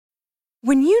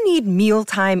When you need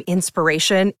mealtime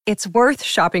inspiration, it's worth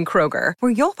shopping Kroger,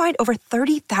 where you'll find over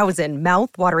 30,000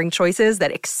 mouth-watering choices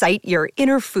that excite your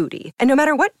inner foodie. And no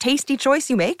matter what tasty choice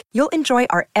you make, you'll enjoy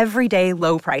our everyday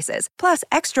low prices, plus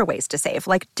extra ways to save,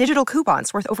 like digital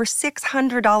coupons worth over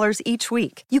 $600 each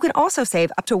week. You can also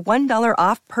save up to $1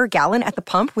 off per gallon at the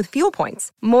pump with fuel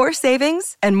points. More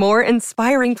savings and more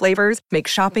inspiring flavors make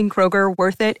shopping Kroger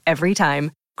worth it every time.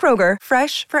 Kroger,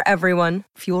 fresh for everyone.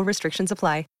 Fuel restrictions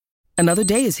apply. Another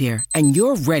day is here, and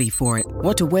you're ready for it.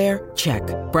 What to wear? Check.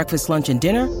 Breakfast, lunch, and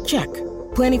dinner? Check.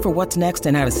 Planning for what's next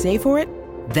and how to save for it?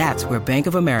 That's where Bank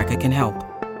of America can help.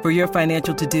 For your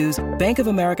financial to-dos, Bank of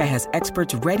America has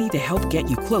experts ready to help get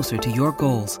you closer to your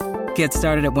goals. Get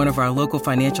started at one of our local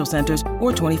financial centers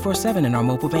or 24/7 in our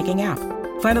mobile banking app.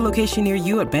 Find a location near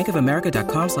you at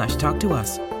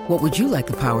bankofamerica.com/talktous. What would you like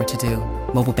the power to do?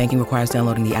 Mobile banking requires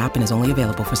downloading the app and is only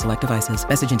available for select devices.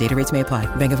 Message and data rates may apply.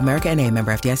 Bank of America N.A.,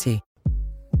 member FDIC.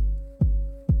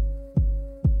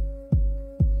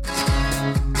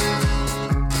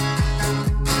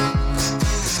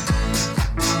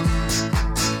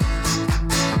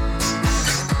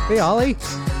 Hey, Ollie.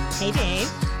 Hey, Dave.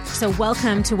 So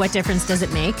welcome to What Difference Does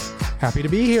It Make? Happy to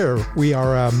be here. We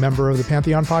are a member of the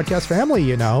Pantheon podcast family,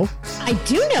 you know. I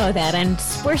do know that, and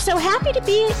we're so happy to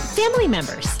be family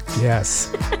members.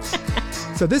 Yes.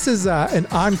 So this is an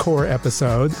encore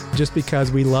episode, just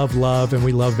because we love love and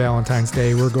we love Valentine's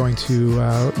Day. We're going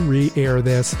to re-air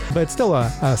this, but it's still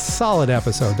a solid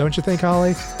episode, don't you think,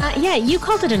 Holly? Yeah, you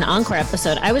called it an encore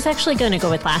episode. I was actually going to go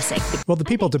with classic. Well, the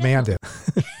people demand it.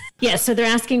 Yeah, so they're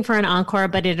asking for an encore,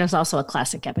 but it is also a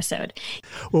classic episode.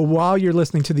 Well, while you're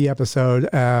listening to the episode,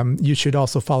 you should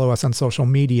also follow us on social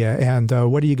media. And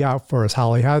what do you got for us,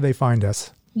 Holly? How do they find us?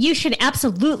 You should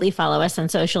absolutely follow us on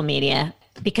social media,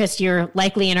 because you're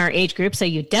likely in our age group. So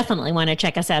you definitely want to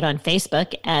check us out on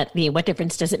Facebook at the What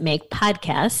Difference Does It Make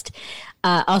podcast.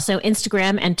 Also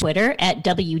Instagram and Twitter at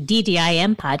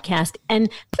WDDIM podcast. And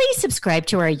please subscribe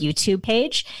to our YouTube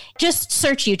page. Just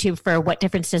search YouTube for What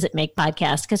Difference Does It Make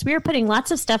podcast, because we are putting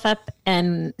lots of stuff up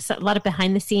and a lot of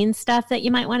behind the scenes stuff that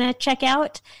you might want to check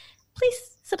out. Please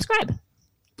subscribe.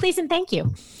 Please and thank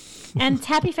you. And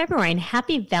happy February and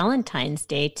happy Valentine's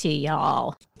Day to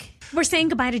y'all. We're saying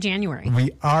goodbye to January.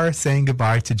 We are saying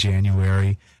goodbye to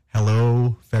January.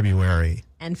 Hello, February.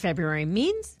 And February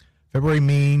means? February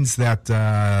means that,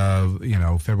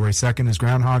 February 2nd is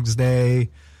Groundhog's Day,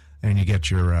 and you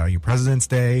get your President's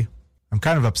Day. I'm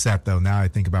kind of upset, though, now I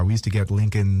think about it. We used to get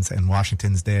Lincoln's and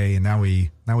Washington's Day, and now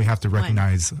we have to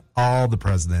recognize all the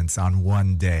presidents on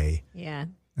one day. Yeah.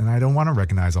 And I don't want to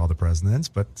recognize all the presidents,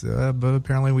 but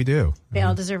apparently we do. They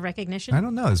all deserve recognition? I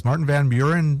don't know. Does Martin Van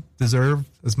Buren deserve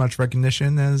as much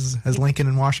recognition as Lincoln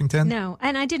and Washington? No.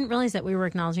 And I didn't realize that we were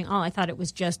acknowledging all. I thought it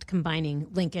was just combining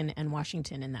Lincoln and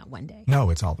Washington in that one day. No,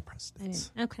 it's all the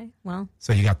presidents. Okay. Well.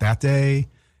 So you got that day.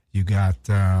 You got...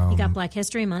 you got Black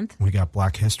History Month. We got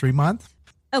Black History Month.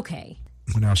 Okay.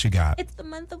 What else you got? It's the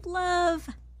month of love.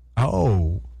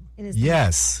 Oh. It is.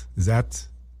 Yes. Is that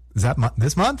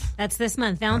this month? That's this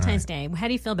month, Valentine's Day. How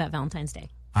do you feel about Valentine's Day?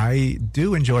 I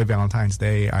do enjoy Valentine's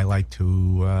Day. I like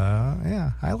to,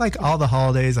 I like all the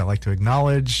holidays. I like to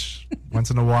acknowledge once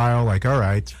in a while, like, all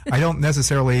right. I don't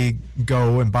necessarily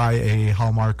go and buy a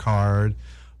Hallmark card,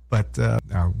 but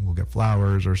we'll get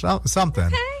flowers or something.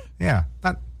 Okay. Yeah,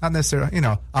 not necessarily,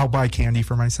 I'll buy candy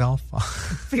for myself.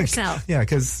 For yourself? Yeah,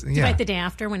 because, Do you buy it the day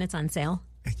after when it's on sale?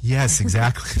 Yes,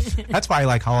 exactly. That's why I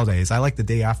like holidays. I like the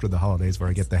day after the holidays where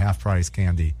I get the half-price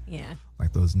candy. Yeah.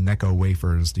 Like those Necco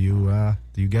wafers. Do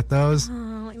you get those?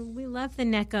 Oh, we love the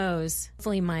Neccos.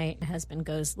 Hopefully my husband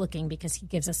goes looking, because he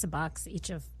gives us a box,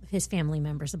 each of his family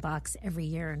members a box every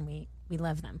year, and we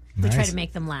love them. Nice. We try to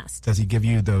make them last. Does he give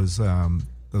you those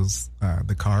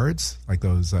the cards, like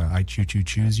those I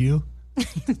choose you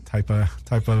type of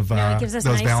No, he gives us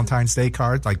those nice Valentine's Day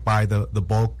cards, like buy the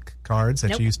bulk cards that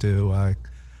Nope. you used to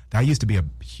that used to be a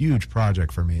huge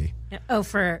project for me. Oh,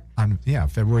 for...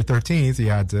 February 13th, you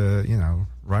had to,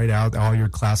 write out all your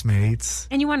classmates.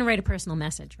 And you want to write a personal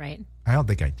message, right? I don't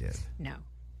think I did. No.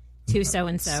 To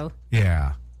so-and-so.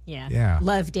 Yeah. Yeah.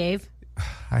 Love, Dave.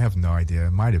 I have no idea.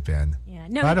 It might have been. Yeah.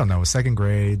 No. I don't know. Second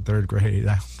grade, third grade.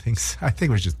 I don't think so. I think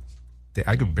it was just,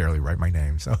 I could barely write my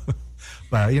name. So,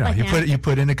 but you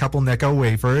put in a couple Necco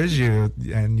wafers. You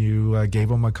gave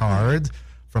them a card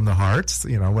from the hearts.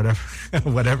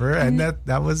 Whatever. And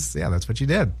that was that's what you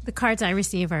did. The cards I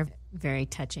receive are very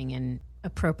touching and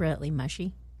appropriately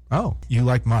mushy. Oh, you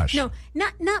like mush? No,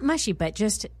 not mushy, but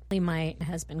just my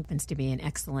husband happens to be an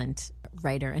excellent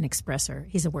writer and expresser.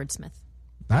 He's a wordsmith.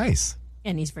 Nice.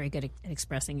 And he's very good at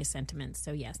expressing his sentiments.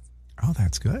 So yes. Oh,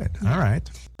 that's good. All right.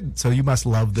 So you must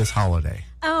love this holiday.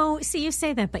 Oh, see, you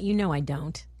say that, but you know I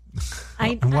don't.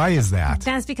 And why is that?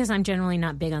 That's because I'm generally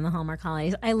not big on the Hallmark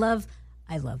holidays. I love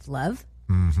love.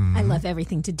 Mm-hmm. I love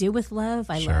everything to do with love.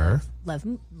 I Sure. love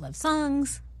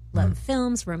songs, love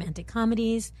films, romantic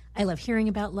comedies. I love hearing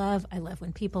about love. I love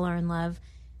when people are in love.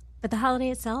 But the holiday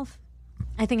itself,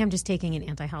 I think I'm just taking an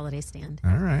anti-holiday stand.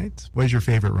 All right. What is your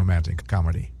favorite romantic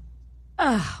comedy?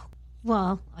 Oh,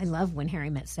 well, I love When Harry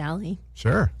Met Sally.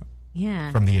 Sure.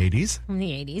 Yeah. From the 80s? From the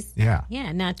 80s. Yeah.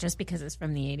 Yeah, not just because it's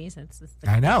from the 80s. It's the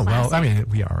I know. classic. Well, I mean,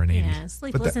 we are in 80s. Yeah,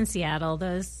 Sleepless in Seattle,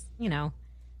 those,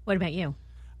 What about you?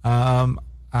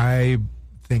 I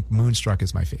think Moonstruck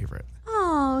is my favorite.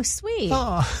 Oh, sweet.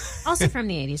 Also from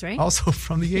the 80s, right? Also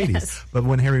from the 80s. Yes. But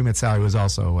When Harry Met Sally was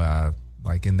also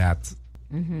like in that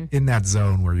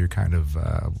zone where you're kind of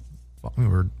we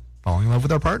were falling in love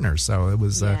with our partners. So it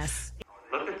was Yes.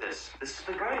 Look at this. This is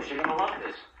the greatest. You're going to love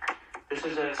this. This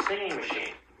is a singing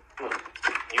machine. Look,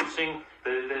 you sing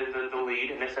the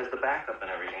lead, and this has the backup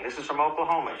and everything. This is from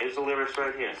Oklahoma. Here's the lyrics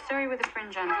right here. Surrey with a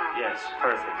fringe on top. Yes,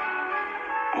 perfect.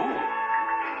 Ooh.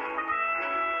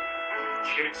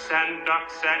 Chicks and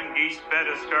ducks and geese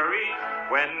better scurry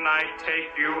when I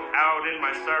take you out in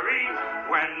my Surrey.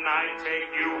 When I take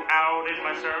you out in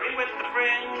my Surrey with the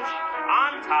fringe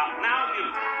on top. Now you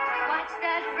Watch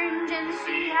that fringe and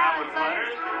see how it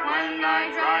flutters when I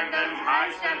drive them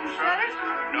high-stepping strutters.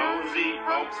 Nosy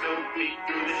folks will peek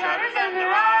through the shutters and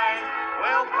their eyes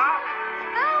will pop.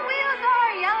 The wheels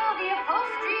are yellow, the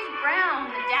upholstery's brown,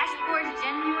 the dashboard's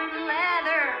genuine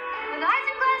leather, with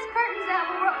isinglass curtains that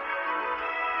will roll.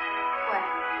 What?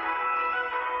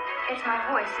 It's my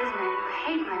voice, isn't it? You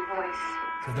hate my voice.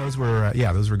 so those were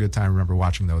a good time. I remember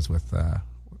watching those with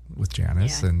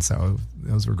Janice, Yeah. and so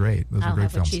those were great. Those were I'll great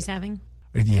have what films. she's having.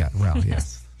 Yeah, well,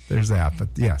 yes. There's that, but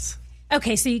yes.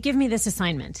 Okay, so you give me this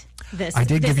assignment. I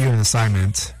did give you an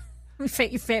assignment.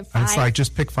 Fit 5. It's like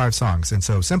just pick 5 songs, and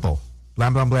so simple.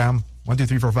 Blam blam blam. 1, 2,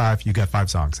 3, 4, 5. You got 5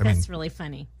 songs. I mean, That's really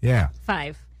funny. yeah.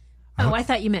 5. Oh, I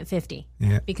thought you meant 50.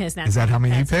 Yeah. Because that's Is that how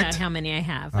many you that's picked? not how many I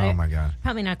have. Oh, my God.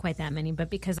 Probably not quite that many, but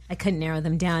because I couldn't narrow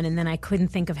them down, and then I couldn't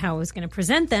think of how I was going to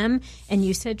present them, and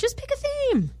you said, just pick a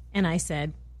theme. And I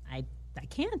said, I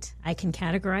can't. I can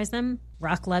categorize them.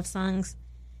 Rock love songs,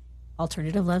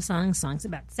 alternative love songs, songs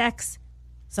about sex,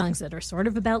 songs that are sort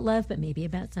of about love, but maybe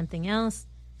about something else,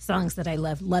 songs that I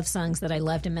love songs that I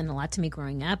loved and meant a lot to me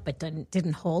growing up, but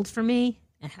didn't hold for me.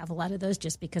 I have a lot of those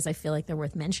just because I feel like they're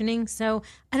worth mentioning. So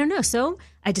I don't know. So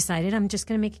I decided I'm just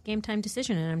going to make a game time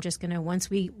decision, and I'm just going to, once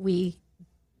we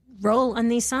roll on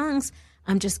these songs,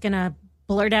 I'm just going to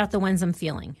blurt out the ones I'm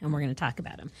feeling, and we're going to talk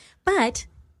about them. But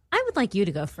I would like you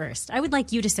to go first. I would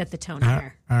like you to set the tone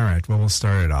here. All right. Well, we'll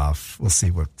start it off. We'll see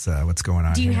what's going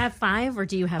on. Do you here. have 5 or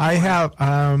do you have I more? have.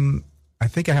 I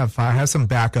think I have 5. I have some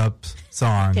backup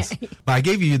songs. Okay. But I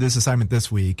gave you this assignment this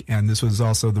week, and this was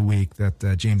also the week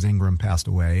that James Ingram passed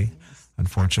away,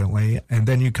 unfortunately. And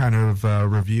then you kind of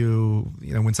review,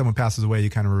 when someone passes away, you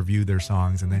kind of review their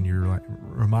songs, and then you're like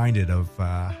reminded of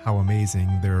how amazing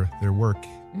their work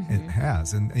it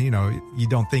has. And, you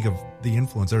don't think of the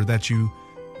influence, or that you,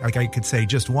 like I could say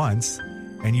just once,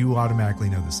 and you automatically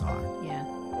know the song. Yeah.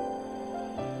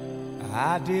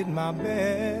 I did my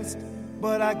best,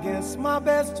 but I guess my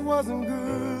best wasn't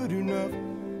good enough.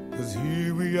 'Cause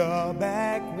here we are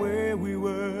back where we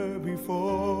were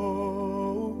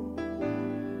before.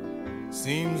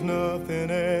 Seems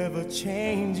nothing ever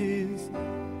changes.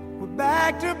 We're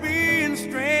back to being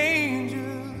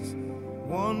strangers,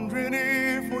 wondering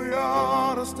if we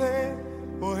ought to stay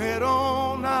or head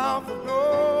on out the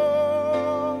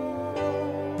door.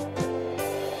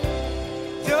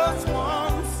 Just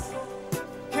once,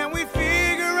 can we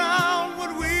figure out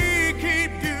what we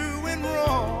keep doing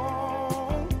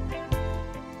wrong?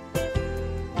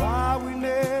 Why we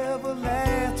never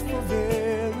last for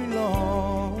very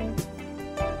long?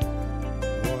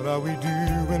 What are we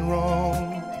doing wrong?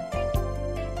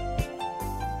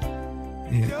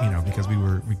 Because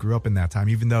we grew up in that time,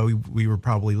 even though we were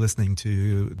probably listening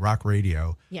to rock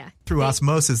radio. Yeah. Through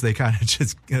osmosis, they kind of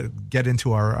just get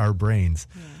into our brains.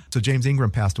 Yeah. So James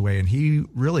Ingram passed away, and he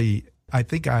really, I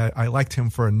think I liked him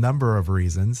for a number of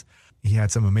reasons. He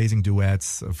had some amazing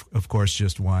duets, of course,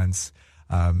 just once.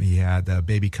 He had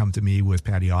Baby Come to Me with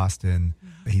Patty Austin.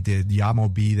 He did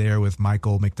Yamo Be There with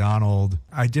Michael McDonald.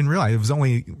 I didn't realize it was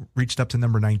only reached up to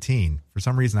number 19. For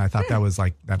some reason, I thought that was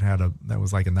like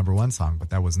a number 1 song, but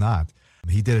that was not.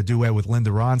 He did a duet with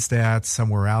Linda Ronstadt,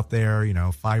 Somewhere Out There,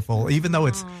 Fievel. Even though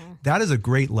that is a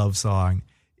great love song,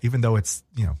 even though it's,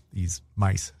 these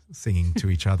mice singing to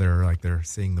each other, like they're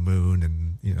seeing the moon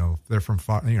and, they're from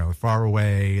far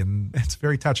away, and it's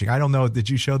very touching. I don't know. Did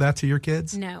you show that to your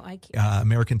kids? No, I can't.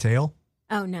 American Tail?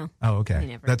 Oh, no. Oh, okay.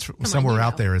 Never. That's Come somewhere on,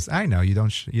 out there. I know you don't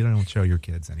show your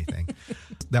kids anything.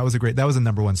 That was a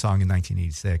number one song in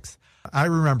 1986. I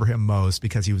remember him most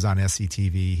because he was on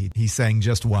SCTV. He sang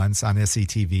Just Once on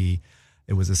SCTV.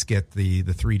 It was a skit, the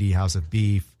 3D House of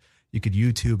Beef. You could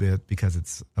YouTube it because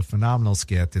it's a phenomenal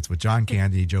skit. It's with John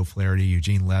Candy, Joe Flaherty,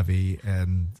 Eugene Levy,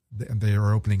 and they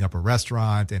are opening up a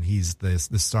restaurant, and he's the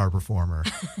star performer.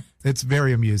 It's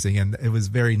very amusing, and it was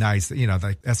very nice.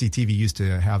 Like SCTV used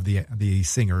to have the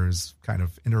singers kind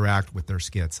of interact with their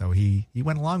skits, so he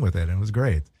went along with it, and it was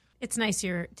great. It's nice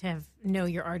to know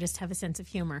your artists have a sense of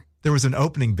humor. There was an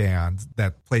opening band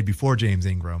that played before James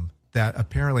Ingram that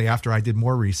apparently, after I did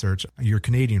more research, your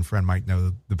Canadian friend might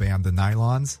know the band The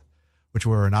Nylons, which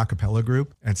were an a cappella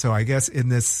group. And so I guess in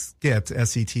this skit,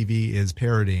 SCTV is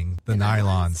parodying the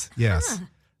Nylons. Yes. Huh.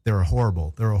 They're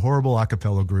horrible. They're a horrible a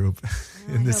cappella group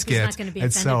in the skit. Not be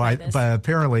and so but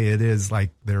apparently it is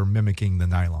like they're mimicking the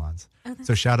Nylons. Oh,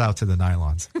 so shout out to the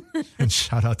Nylons and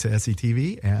shout out to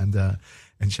SCTV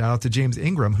and shout out to James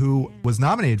Ingram, who was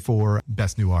nominated for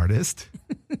Best New Artist.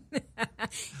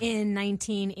 In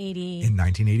 1980. In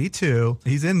 1982.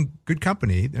 He's in good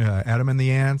company. Adam and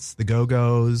the Ants, the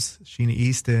Go-Go's, Sheena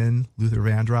Easton, Luther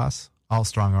Vandross, all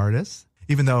strong artists.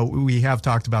 Even though we have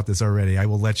talked about this already, I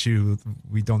will let you,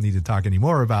 we don't need to talk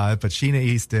anymore about it, but Sheena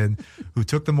Easton, who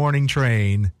took the morning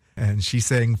train, and she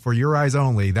sang For Your Eyes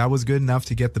Only. That was good enough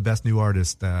to get the Best New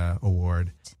Artist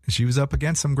award. She was up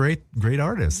against some great Mm-hmm.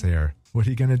 artists there. What are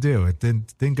you going to do? It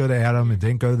didn't go to Adam. It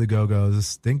didn't go to the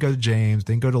Go-Go's. Didn't go to James.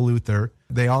 Didn't go to Luther.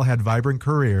 They all had vibrant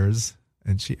careers.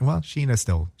 And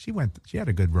Sheena she had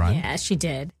a good run. Yeah, she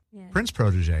did. Yeah. Prince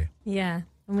protege. Yeah.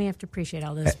 And we have to appreciate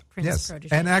all those Prince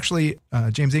proteges. And actually,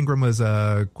 James Ingram was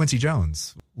Quincy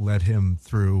Jones led him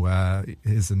through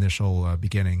his initial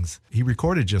beginnings. He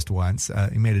recorded Just Once.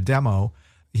 He made a demo.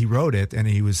 He wrote it, and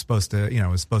he was supposed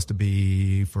to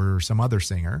be for some other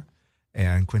singer.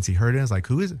 And Quincy heard it and was like,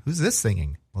 who's this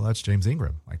singing? Well, that's James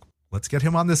Ingram. Like, let's get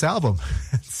him on this album.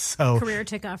 So career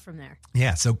took off from there.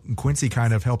 Yeah. So Quincy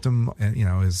kind of helped him,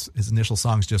 his initial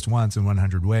songs Just Once and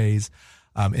 100 Ways.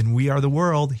 In We Are the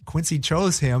World, Quincy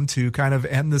chose him to kind of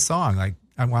end the song. Like,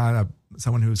 I want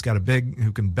someone who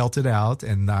can belt it out,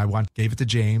 and gave it to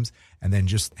James, and then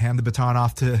just hand the baton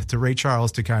off to Ray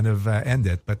Charles to kind of end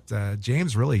it. But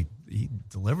James really, he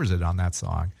delivers it on that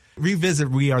song. Revisit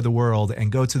We Are the World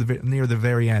and go to near the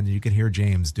very end, and you can hear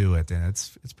James do it, and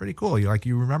it's pretty cool.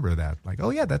 You remember that, like, oh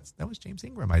yeah, that was James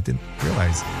Ingram. I didn't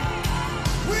realize.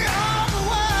 We are the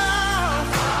world.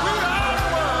 We are the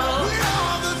world. We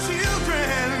are the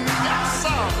children. Yes,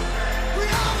 sir. We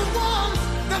are the ones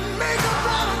that make a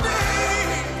brighter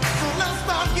day. So let's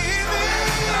start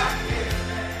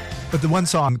giving. But the one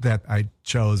song that I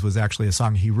chose was actually a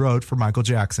song he wrote for Michael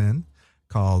Jackson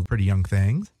called Pretty Young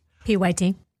Things.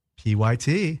 PYT.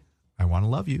 PYT. I Want to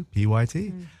Love You.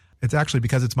 PYT. It's actually,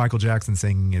 because it's Michael Jackson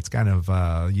singing, it's kind of,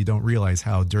 you don't realize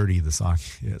how dirty the song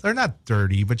is. Or not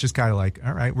dirty, but just kind of like,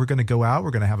 all right, we're going to go out, we're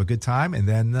going to have a good time, and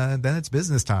then it's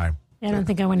business time. I don't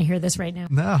think I want to hear this right now.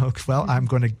 No, well, I'm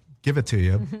going to give it to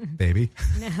you, baby.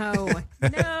 No,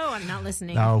 I'm not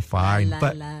listening. No, fine. La,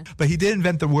 la. But he did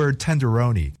invent the word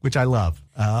tenderoni, which I love.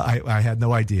 I had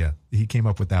no idea. He came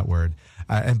up with that word.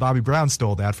 And Bobby Brown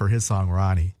stole that for his song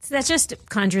Ronnie. So that just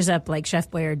conjures up like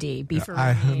Chef Boyardee,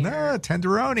 beefaroni. No,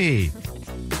 tenderoni.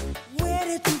 Where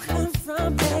did you come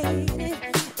from, baby?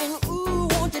 And ooh,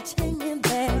 won't you take me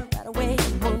there right away?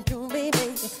 Won't you, baby?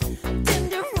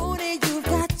 Tenderoni, you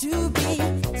got to be.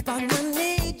 Spark my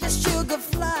need, just sugar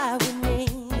fly with me.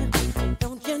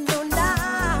 Don't you know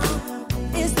now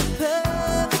is the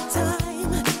perfect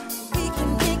time? We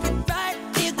can make it right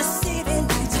in the city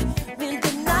lights. When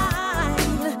the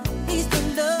night is the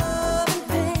love and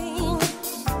pain.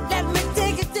 Let me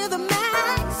take it to the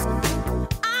max.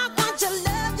 I want to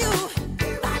love you.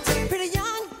 Pretty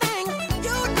young thing,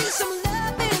 you need some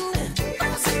loving.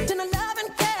 To the love and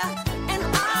care, and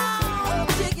I'll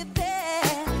take it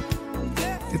there.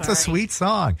 It's a sweet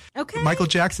song. Okay. Michael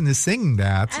Jackson is singing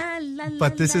that.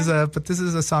 But this is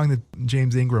a song that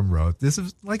James Ingram wrote. This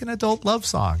is like an adult love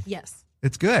song. Yes.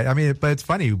 It's good. I mean, but it's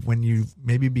funny when you,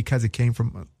 maybe because it came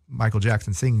from Michael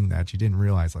Jackson singing that, you didn't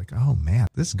realize, like, oh man,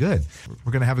 this is good.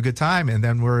 We're going to have a good time, and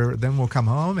then we'll come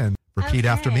home and repeat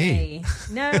after me.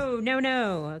 No.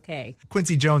 Okay.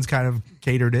 Quincy Jones kind of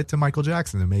catered it to Michael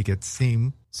Jackson to make it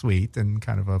seem sweet and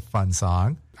kind of a fun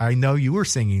song. I know you were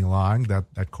singing along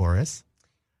that chorus.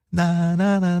 Na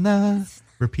na na na.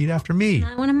 Repeat after me.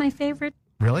 Not one of my favorite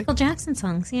Really? Michael Jackson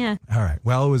songs, yeah. All right.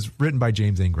 Well, it was written by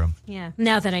James Ingram. Yeah.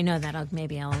 Now that I know that,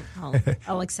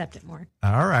 I'll accept it more.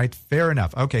 All right. Fair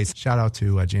enough. Okay. Shout out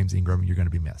to James Ingram. You're going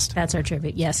to be missed. That's our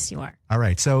tribute. Yes, you are. All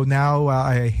right. So now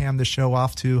I hand the show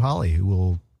off to Holly, who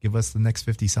will give us the next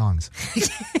 50 songs.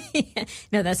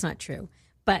 No, that's not true.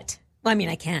 But, well, I mean,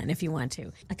 I can if you want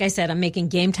to. Like I said, I'm making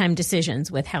game time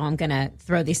decisions with how I'm going to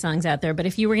throw these songs out there. But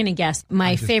if you were going to guess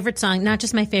my favorite song, not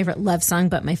just my favorite love song,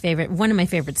 but one of my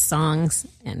favorite songs,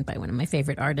 and by one of my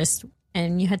favorite artists,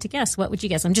 and you had to guess, what would you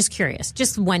guess? I'm just curious.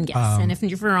 Just one guess. And if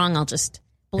you're wrong, I'll just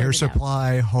blurt Air it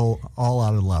Supply, All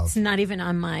Out of Love. It's not even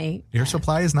on my... Air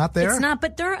Supply is not there? It's not,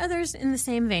 but there are others in the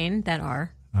same vein that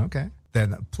are. Okay.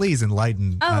 Then please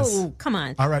enlighten us. Oh, come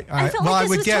on. All right. I felt like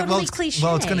this was totally cliche.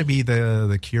 Well, it's going to be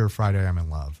the Cure, Friday I'm in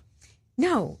Love.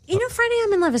 No. Friday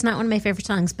I'm in Love is not one of my favorite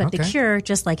songs, but The Cure,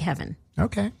 Just Like Heaven.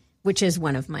 Okay. Which is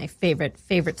one of my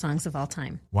favorite songs of all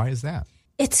time. Why is that?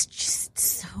 It's just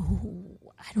so,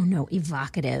 I don't know,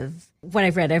 evocative. What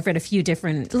I've read a few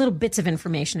different little bits of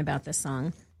information about this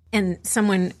song. And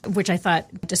someone, which I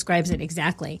thought describes it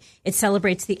exactly. It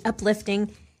celebrates the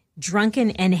uplifting,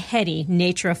 drunken and heady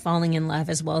nature of falling in love,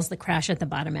 as well as the crash at the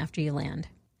bottom after you land.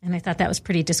 And I thought that was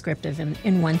pretty descriptive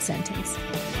in one sentence.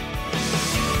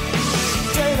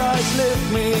 Daylight lit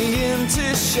me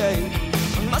into shape.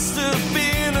 I must have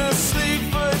been asleep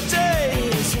for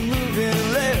days.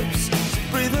 Moving lips,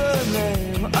 breathe her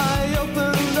name. I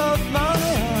opened up my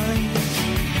eyes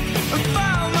and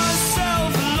found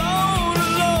myself alone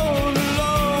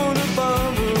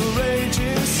above a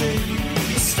raging sea.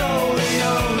 Stole the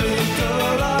only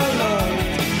girl I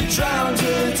loved, drowned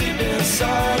her deep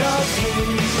inside of me.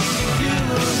 You,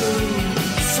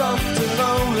 soft and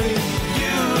lonely,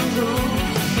 you,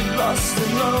 lost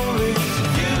and lonely,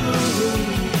 you,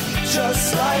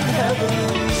 just like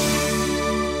heaven.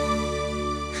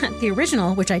 The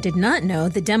original, which I did not know,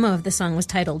 the demo of the song was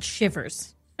titled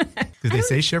Shivers. Did they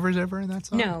say Shivers ever in that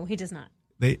song? No, he does not.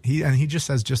 He just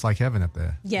says Just Like Heaven at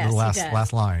the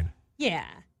last line. Yeah.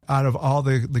 Out of all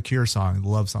the Cure songs, the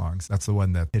love songs, that's the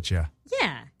one that hits you.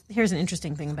 Yeah. Here's an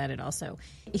interesting thing about it also.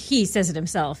 He says it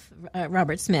himself,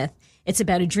 Robert Smith. It's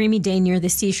about a dreamy day near the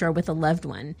seashore with a loved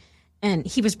one. And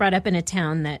he was brought up in a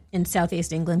town in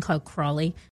southeast England called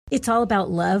Crawley. It's all about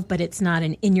love, but it's not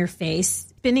an in-your-face.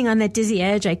 Spinning on that dizzy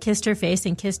edge, I kissed her face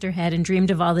and kissed her head and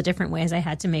dreamed of all the different ways I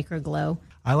had to make her glow.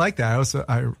 I like that.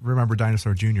 I remember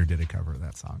Dinosaur Jr. did a cover of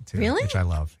that song, too. Really? Which I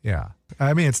love, yeah.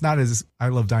 I mean, it's not as... I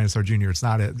love Dinosaur Jr. It's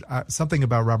not... something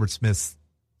about Robert Smith's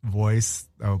voice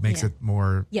makes it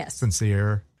more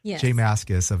sincere. Yes. Jay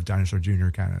Mascis of Dinosaur Jr.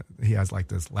 he has like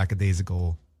this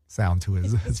lackadaisical sound to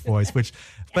his voice, which...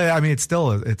 But, I mean, it's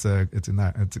still... It's a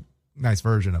nice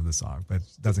version of the song, but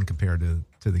doesn't compare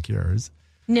to the Cure's.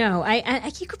 No,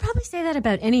 you could probably say that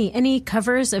about any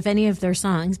covers of any of their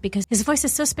songs, because his voice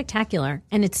is so spectacular,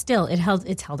 and it's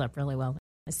held up really well.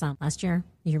 I saw him last year,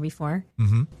 the year before.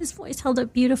 Mm-hmm. His voice held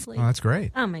up beautifully. Oh, that's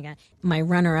great. Oh my God. My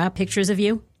runner-up, Pictures of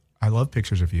You. I love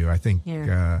Pictures of You. I think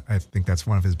that's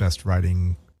one of his best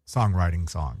songwriting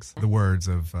songs. The words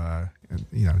of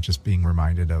just being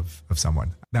reminded of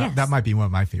someone. That might be one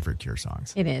of my favorite Cure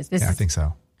songs. It is. I think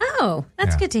so. Oh,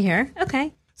 that's good to hear.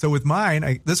 Okay. So with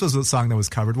mine, this was a song that was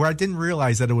covered where I didn't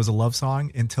realize that it was a love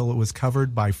song until it was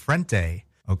covered by Frente.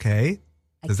 Okay?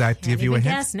 Does that give you a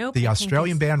hint? Nope, the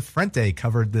Australian band Frente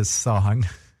covered this song,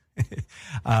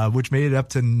 which made it up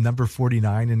to number 49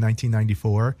 in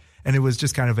 1994. And it was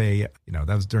just kind of that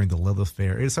was during the Lilith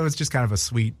Fair. So it's just kind of a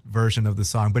sweet version of the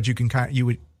song, but you could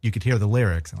hear the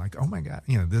lyrics and like, oh my God,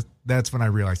 that's when I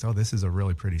realized, oh, this is a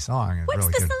really pretty song. And what's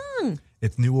really the good. song?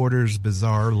 It's New Order's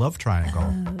Bizarre Love Triangle.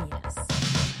 Oh, yes.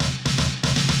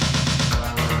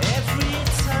 Every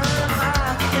time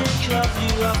I think of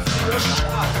you, I feel a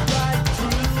shot right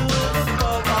through the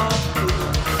bug of blue.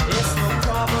 It's no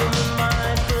problem of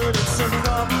mine, but it's a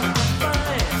problem of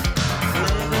mine.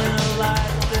 Living a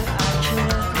life that I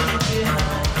can't leave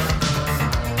behind.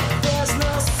 There's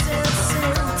no sense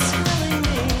in telling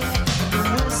me the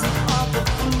wisdom of the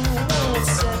fool won't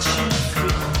set you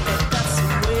free. But that's the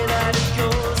way that it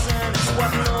goes, and it's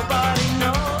what nobody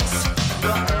knows.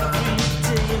 But every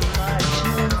day my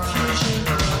confusion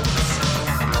grows.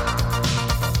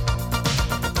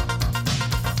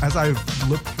 As I've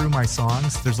looked through my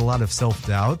songs, there's a lot of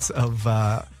self-doubts of,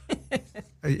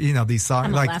 these songs.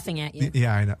 I'm like laughing at you.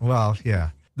 Yeah, I know. Well, yeah.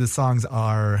 The songs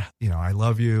are, I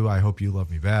love you. I hope you love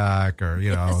me back. Or,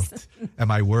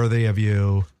 am I worthy of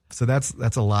you? So that's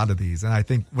a lot of these. And I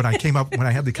think when I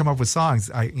had to come up with songs,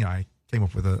 I came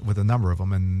up with a number of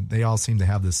them, and they all seem to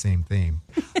have the same theme.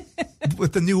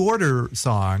 with the New Order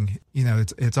song, you know,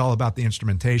 it's all about the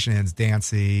instrumentation and it's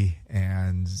dancey,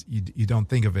 and you don't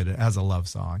think of it as a love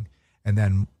song. And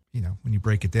then, you know, when you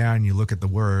break it down, you look at the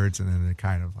words, and then they're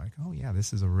kind of like, oh yeah,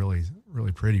 this is a really,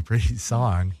 really pretty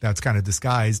song that's kind of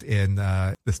disguised in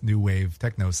this new wave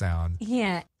techno sound.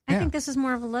 Yeah, I think this is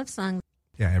more of a love song.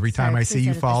 Yeah, every time I see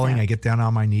you falling, I get down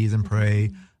on my knees and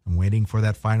pray. I'm waiting for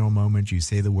that final moment. You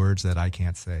say the words that I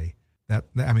can't say.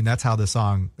 That's how the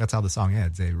song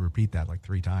ends. They repeat that like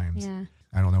 3 times. Yeah.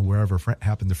 I don't know wherever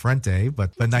happened to Frente,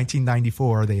 but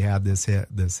 1994 they had this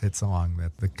hit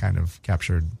song that kind of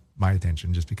captured my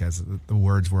attention just because the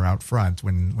words were out front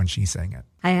when she sang it.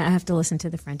 I have to listen to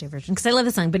the Frente version because I love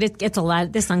the song, but it gets a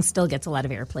lot. This song still gets a lot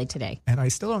of airplay today. And I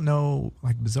still don't know,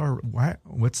 like, bizarre.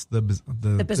 What's the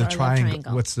bizarre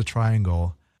triangle? What's the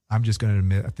triangle? I'm just going to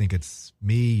admit, I think it's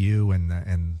me, you, and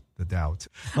the doubt.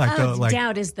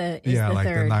 Doubt is the third.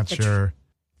 I'm not sure.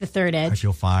 The third edge. I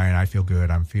feel fine. I feel good.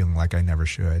 I'm feeling like I never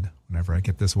should. Whenever I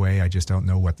get this way, I just don't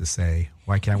know what to say.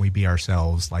 Why can't we be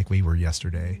ourselves like we were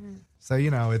yesterday? Mm-hmm. So,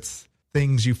 you know, it's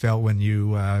things you felt when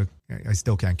you, I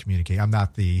still can't communicate. I'm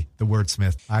not the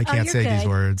wordsmith. I can't say these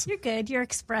words. You're good. You're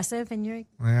expressive and you're.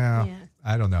 Yeah.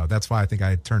 I don't know. That's why I think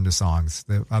I turned to songs.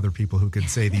 The other people who can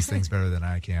say these things better than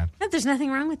I can. No, there's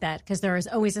nothing wrong with that because there is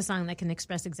always a song that can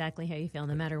express exactly how you feel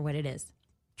no matter what it is.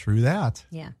 True that.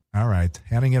 Yeah. All right.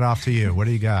 Handing it off to you. What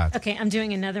do you got? Okay. I'm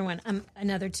doing another one.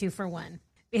 Another 2 for 1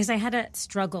 because I had a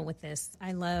struggle with this.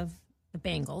 I love the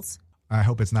Bangles. I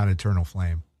hope it's not Eternal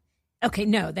Flame. Okay,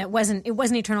 no, it wasn't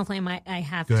Eternal Flame. I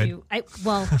have Good. to.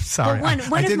 I'm sorry. I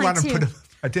didn't want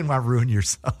to ruin your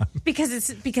song because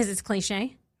it's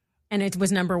cliche, and it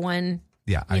was number 1.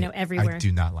 Yeah, everywhere. I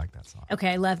do not like that song. Okay,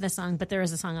 I love the song, but there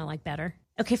is a song I like better.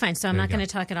 Okay, fine. So I'm not going to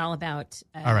talk at all about.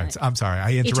 All right, I'm sorry.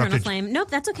 I interrupted. Eternal Flame. Nope,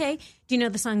 that's okay. Do you know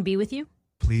the song "Be With You"?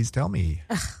 Please tell me.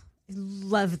 I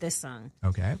love this song.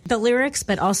 Okay. The lyrics,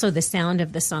 but also the sound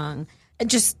of the song. It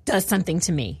just does something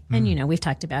to me. And, you know, we've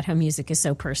talked about how music is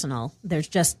so personal. There's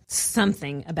just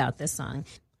something about this song.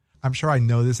 I'm sure I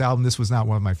know this album. This was not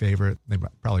one of my favorite. They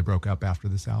probably broke up after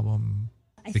this album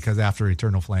because after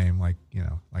Eternal Flame, like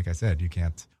I said, you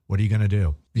can't, what are you going to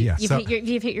do? Yeah.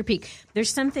 You've hit your peak.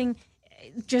 There's something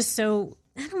just so,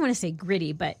 I don't want to say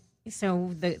gritty, but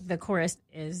so the chorus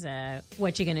is,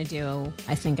 what you going to do?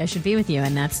 I think I should be with you.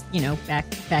 And that's,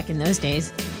 back in those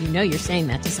days, you're saying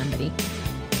that to somebody.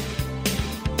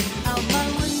 Out my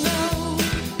window,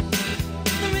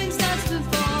 the rain starts to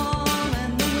fall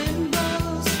and the wind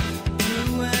blows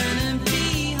through an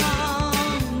empty hall.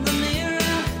 In the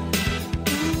mirror,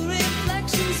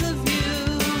 reflections of you.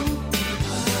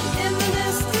 In the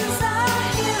distance, I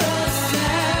hear a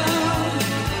sound.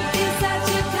 Is that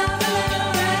you coming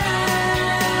around?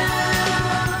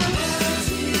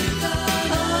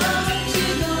 What you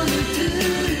gonna do?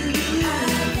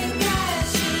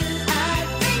 I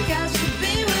think I should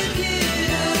be with you.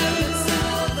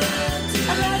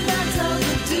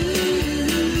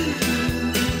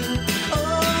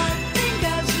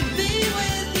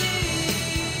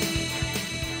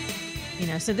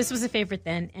 So this was a favorite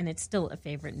then, and it's still a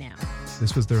favorite now.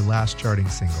 This was their last charting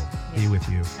single, Be With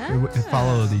You. It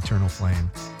followed Eternal Flame.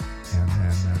 And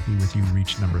then Be With You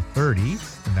reached number 30,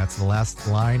 and that's the last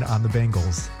line on the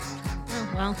Bangles. Oh,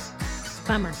 well,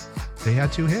 bummer. They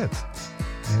had 2 hits.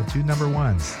 They had 2 number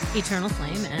 1s. Eternal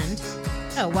Flame and,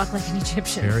 Walk Like an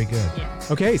Egyptian. Very good. Yeah.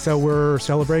 Okay, so we're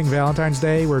celebrating Valentine's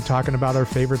Day. We're talking about our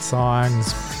favorite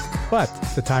songs, but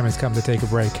the time has come to take a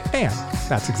break, and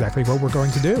that's exactly what we're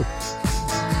going to do.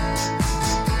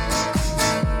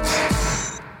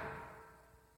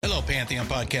 Hello, Pantheon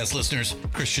Podcast listeners.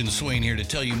 Christian Swain here to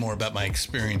tell you more about my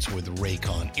experience with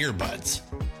Raycon earbuds.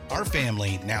 Our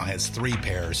family now has 3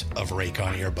 pairs of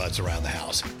Raycon earbuds around the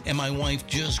house, and my wife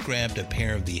just grabbed a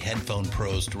pair of the Headphone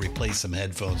Pros to replace some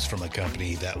headphones from a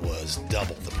company that was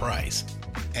double the price.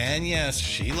 And yes,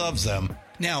 she loves them.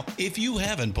 Now, if you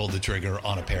haven't pulled the trigger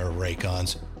on a pair of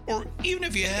Raycons, or even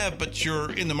if you have, but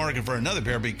you're in the market for another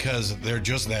pair because they're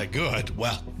just that good,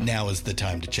 well, now is the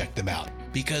time to check them out,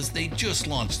 because they just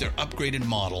launched their upgraded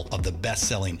model of the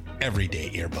best-selling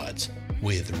everyday earbuds.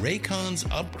 With Raycon's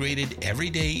upgraded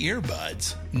everyday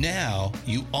earbuds, now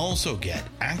you also get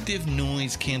active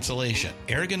noise cancellation,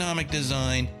 ergonomic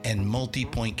design, and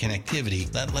multi-point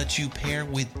connectivity that lets you pair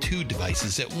with 2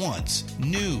 devices at once.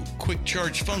 New quick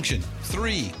charge function,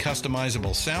 3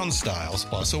 customizable sound styles,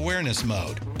 plus awareness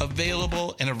mode.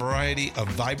 Available in a variety of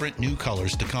vibrant new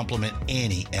colors to complement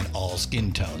any and all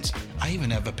skin tones. I even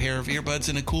have a pair of earbuds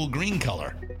in a cool green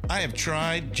color. I have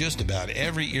tried just about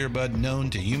every earbud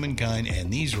known to humankind,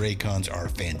 and these Raycons are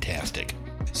fantastic.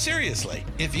 Seriously,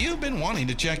 if you've been wanting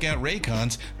to check out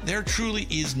Raycons, there truly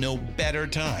is no better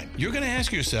time. You're going to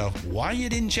ask yourself why you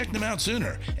didn't check them out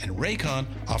sooner, and Raycon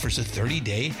offers a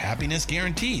 30-day happiness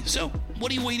guarantee. So what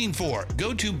are you waiting for?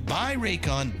 Go to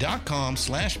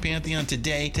buyraycon.com/Pantheon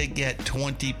today to get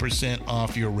 20%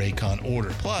 off your Raycon order,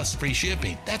 plus free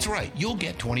shipping. That's right, you'll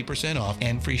get 20% off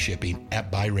and free shipping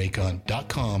at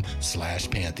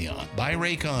buyraycon.com/Pantheon.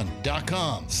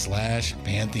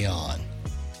 buyraycon.com/Pantheon.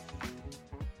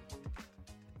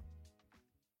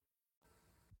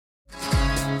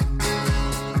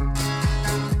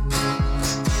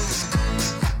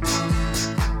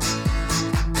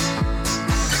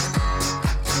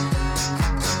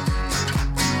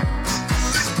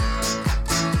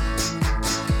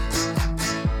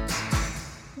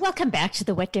 Welcome back to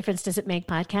the What Difference Does It Make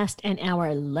podcast and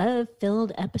our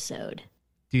love-filled episode.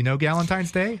 Do you know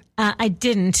Galentine's Day? I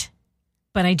didn't,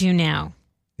 but I do now.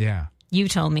 Yeah. You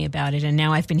told me about it, and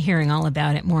now I've been hearing all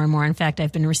about it more and more. In fact,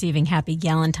 I've been receiving Happy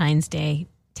Galentine's Day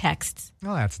texts.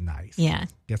 Oh, that's nice. Yeah.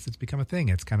 Guess it's become a thing.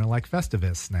 It's kind of like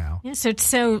Festivus now. Yeah.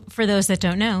 So for those that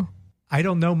don't know, I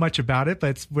don't know much about it, but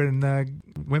it's when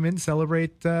women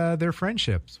celebrate their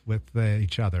friendships with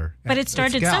each other. But it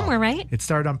started somewhere, right? It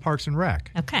started on Parks and Rec.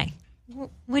 Okay.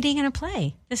 What are you going to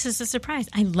play? This is a surprise.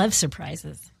 I love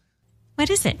surprises. What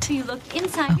is it? If you look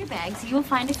inside your bags, you will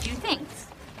find a few things.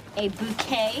 A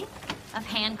bouquet of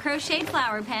hand-crocheted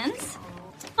flower pens.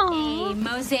 Aww. A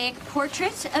mosaic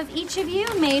portrait of each of you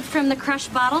made from the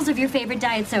crushed bottles of your favorite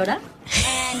diet soda.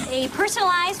 And a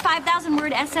personalized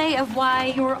 5,000-word essay of why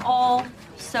you're all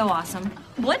so awesome.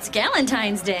 What's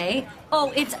Galentine's Day?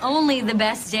 Oh, it's only the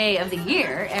best day of the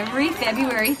year. Every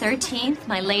February 13th,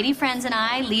 my lady friends and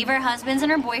I leave our husbands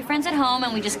and our boyfriends at home,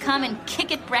 and we just come and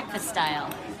kick it breakfast style.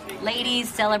 Ladies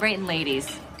celebrating ladies.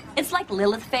 It's like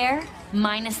Lilith Fair,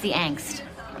 minus the angst.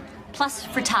 Plus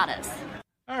frittatas.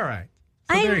 All right.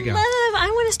 So there you go. I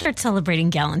want to start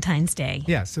celebrating Galentine's Day.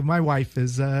 Yeah, so my wife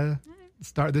is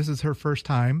this is her first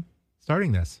time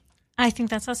starting this. I think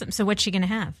that's awesome. So what's she going to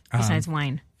have besides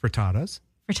wine? Frittatas.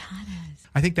 Frittatas.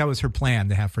 I think that was her plan,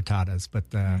 to have frittatas, but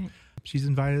she's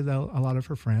invited a lot of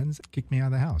her friends. Kicked me out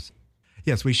of the house.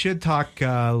 Yes, we should talk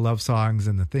love songs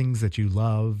and the things that you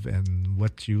love and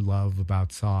what you love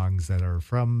about songs that are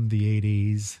from the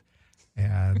 80s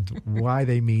and why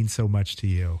they mean so much to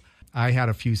you. I had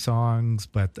a few songs,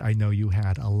 but I know you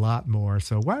had a lot more.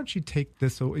 So why don't you take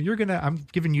this? I'm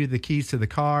giving you the keys to the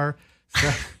car. So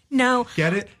no.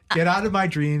 Get it? Get out of my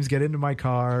dreams. Get into my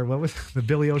car. What was the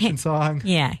Billy Ocean song?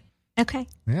 Yeah. Okay.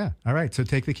 Yeah. All right. So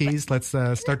take the keys. Let's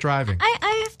start driving.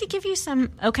 I have to give you some.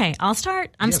 Okay. I'll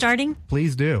start. I'm starting.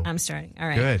 Please do. I'm starting. All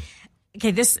right. Good.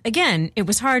 Okay, this, again, it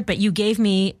was hard, but you gave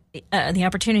me the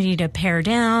opportunity to pare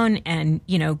down and,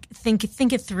 think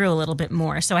it through a little bit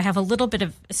more. So I have a little bit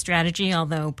of a strategy,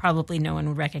 although probably no one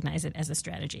would recognize it as a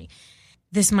strategy.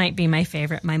 This might be my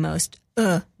favorite, my most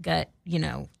gut, I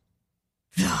love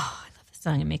this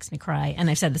song. It makes me cry. And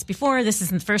I've said this before. This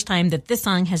isn't the first time that this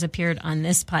song has appeared on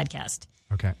this podcast.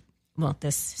 Okay. Well,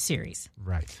 this series.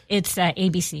 Right. It's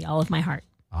ABC, All of My Heart.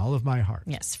 All of My Heart.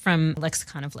 Yes, from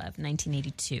Lexicon of Love,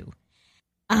 1982.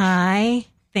 I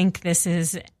think this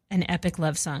is an epic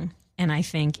love song, and I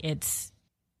think it's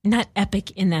not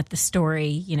epic in that the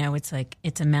story, it's like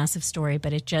it's a massive story,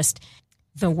 but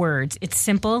the words, it's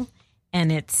simple,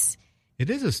 and it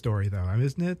is a story, though,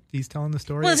 isn't it? He's telling the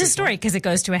story. Well, it's a story because it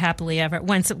goes to a happily ever.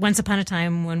 Once upon a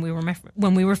time, when we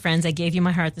were friends, I gave you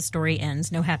my heart. The story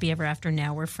ends. No happy ever after.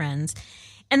 Now we're friends,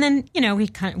 and then we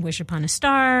kind of wish upon a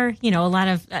star. A lot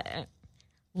of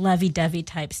lovey-dovey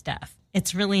type stuff.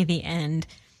 It's really the end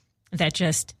that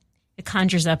just it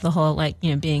conjures up the whole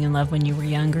being in love when you were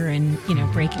younger and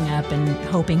breaking up and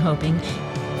hoping. Yes,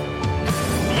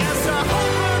 I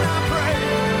hope and I pray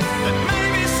that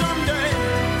maybe someday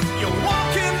you'll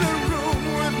walk in the room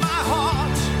with my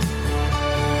heart.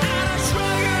 And I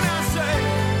shrug and I say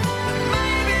that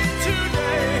maybe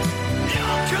today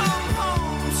you'll come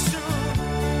home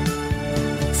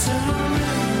soon.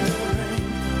 Surrendering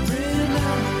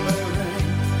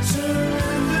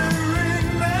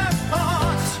that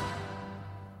heart.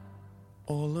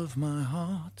 All of my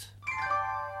heart.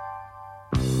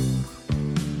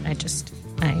 I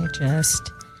don't know.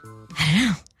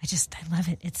 I love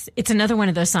it. It's another one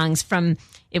of those songs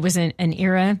it was an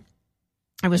era.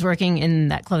 I was working in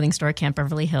that clothing store, Camp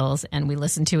Beverly Hills, and we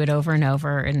listened to it over and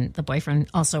over. And the boyfriend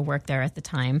also worked there at the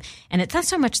time. And it's not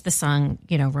so much the song,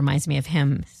 reminds me of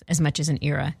him as much as an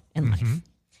era in life.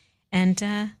 And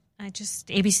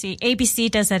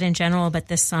ABC does that in general, but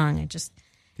this song,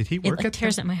 did he work it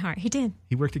tears at my heart. He did.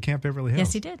 He worked at Camp Beverly Hills?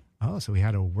 Yes, he did. Oh, so we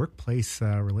had a workplace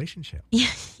relationship. Yeah,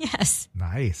 yes.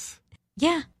 Nice.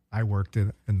 Yeah. I worked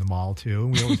in the mall too,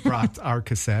 and we always brought our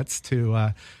cassettes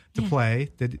to play.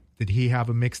 Did he have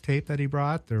a mixtape that he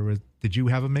brought? Did you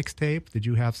have a mixtape? Did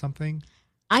you have something?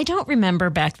 I don't remember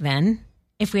back then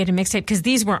if we had a mixtape, because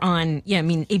these were on,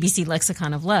 ABC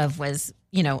Lexicon of Love was,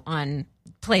 on,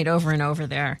 played over and over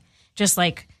there, just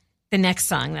like the next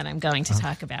song that I'm going to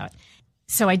talk about.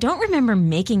 So I don't remember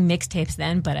making mixtapes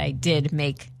then, but I did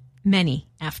make many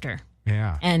after.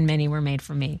 Yeah. And many were made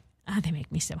for me. Oh, they make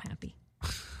me so happy.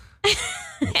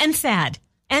 And sad.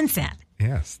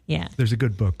 Yes. Yeah. There's a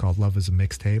good book called Love is a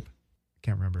Mixtape.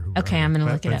 Can't remember who wrote it. I'm going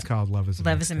to look it up. It's called Love is a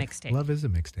Mixtape. Love is a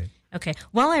Mixtape. Okay.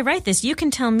 While I write this, you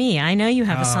can tell me. I know you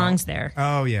have the songs there.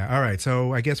 Oh, yeah. All right.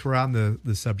 So I guess we're on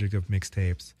the subject of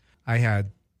mixtapes. I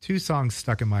had 2 songs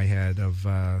stuck in my head of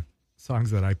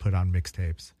songs that I put on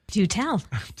mixtapes. Do tell.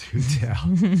 Do tell.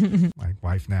 My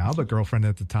wife now, but girlfriend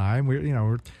at the time.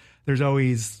 There's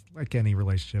always, like any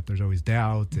relationship, there's always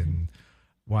doubt and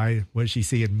what does she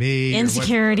see in me?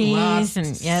 Insecurities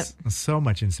so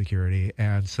much insecurity.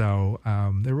 And so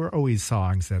there were always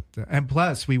songs that, and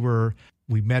plus we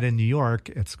met in New York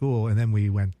at school, and then we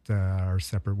went our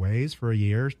separate ways for a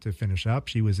year to finish up.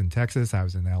 She was in Texas, I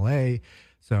was in LA.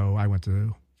 So I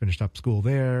finished up school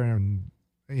there, and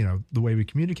the way we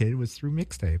communicated was through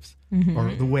mixtapes,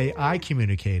 or the way I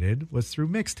communicated was through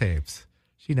mixtapes.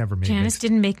 She never made Janice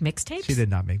didn't make mixtapes? She did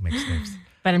not make mixtapes.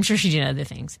 But I'm sure she did other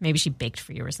things. Maybe she baked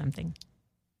for you or something.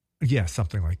 Yeah,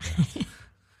 something like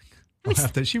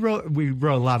that. We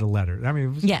wrote a lot of letters. I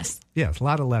mean, yes, a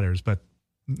lot of letters, but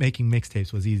making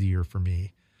mixtapes was easier for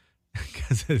me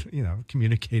because it,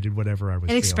 communicated whatever I was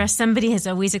feeling. Somebody has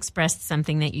always expressed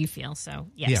something that you feel. So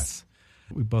yes.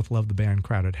 We both love the band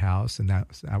Crowded House, and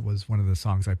that was one of the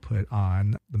songs I put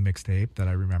on the mixtape that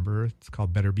I remember. It's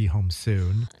called Better Be Home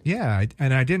Soon. Yeah,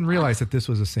 and I didn't realize that this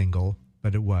was a single,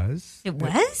 but it was. It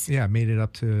was? It made it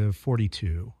up to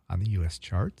 42 on the U.S.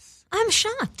 charts. I'm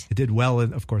shocked. It did well,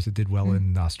 in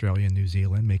Australia and New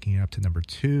Zealand, making it up to number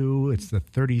 2. It's the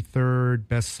 33rd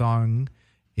best song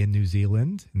in New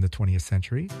Zealand in the 20th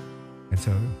century. And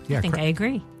so, I think I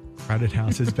agree. Crowded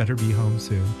House's Better Be Home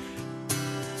Soon.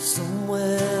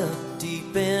 Somewhere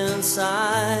deep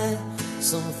inside,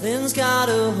 something's got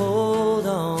a hold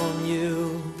on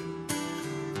you,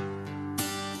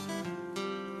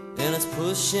 and it's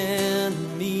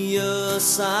pushing me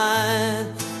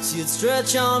aside. See it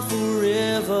stretch on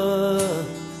forever,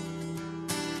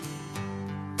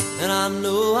 and I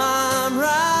know I'm right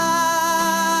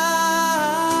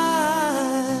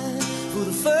for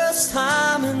the first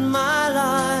time in my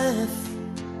life.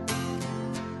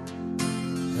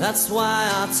 That's why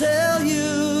I tell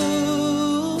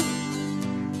you,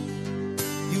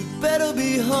 you'd better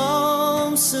be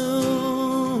home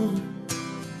soon.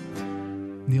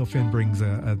 Neil Finn brings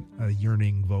a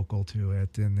yearning vocal to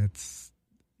it, and it's,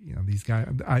 these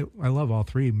guys, I love all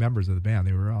 3 members of the band.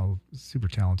 They were all super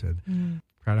talented.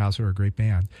 Crowded House are a great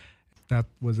band. That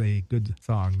was a good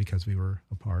song because we were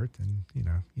apart, and you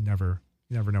never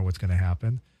know what's going to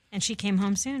happen. And she came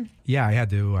home soon. Yeah, I had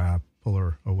to pull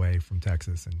her away from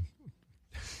Texas and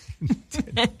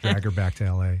drag her back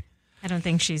to LA. I don't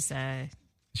think she's doing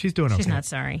okay. She's not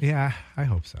sorry. Yeah, I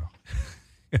hope so.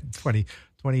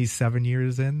 27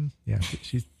 years in. Yeah,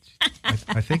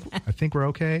 I think we're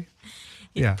okay.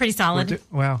 Yeah, pretty solid.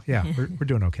 We're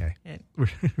doing okay.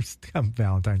 Come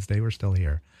Valentine's Day, we're still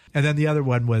here. And then the other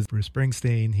one was Bruce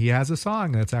Springsteen. He has a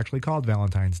song that's actually called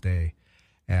Valentine's Day.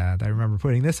 And I remember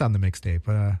putting this on the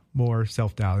mixtape, more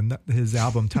self-doubt. And his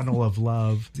album, Tunnel of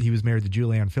Love, he was married to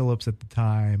Julianne Phillips at the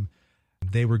time.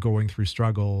 They were going through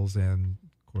struggles. And,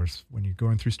 of course, when you're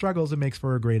going through struggles, it makes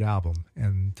for a great album.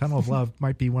 And Tunnel of Love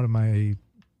might be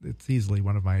it's easily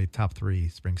one of my top 3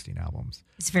 Springsteen albums.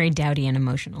 It's very dowdy and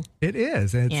emotional. It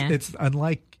is. And it's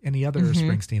unlike any other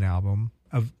Springsteen album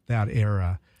of that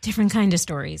era. Different kind of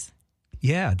stories.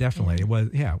 Yeah, definitely. It was.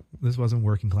 Yeah, this wasn't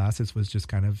working class. This was just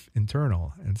kind of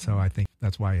internal, and so I think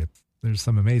that's why there's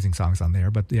some amazing songs on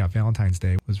there. But yeah, Valentine's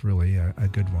Day was really a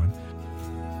good one.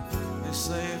 They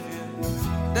say if you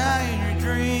die in your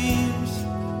dreams,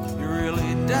 you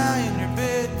really die in your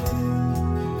bed.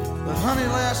 But honey,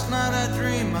 last night I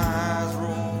dreamed my eyes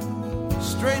rolled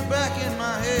straight back in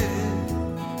my head.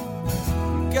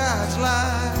 God's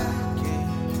light came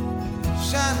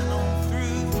shining on through.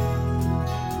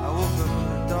 I woke up in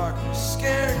the darkness,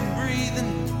 scared and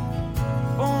breathing,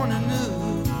 born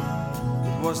anew.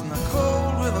 It wasn't a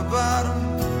cold river bottom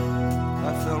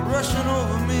I felt rushing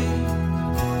over me.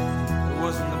 It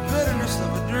wasn't the bitterness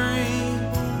of a dream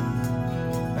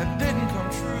that didn't come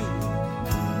true.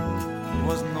 It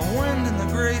wasn't the wind in the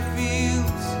gray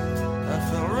fields that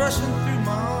felt rushing through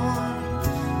my arms.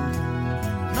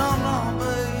 no, no,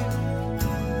 baby.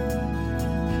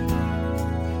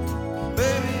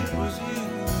 Baby, it was you.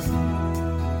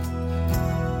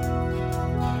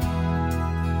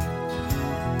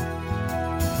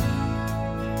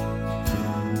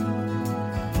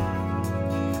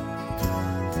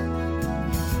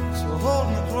 So hold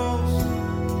me close,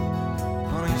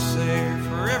 honey, say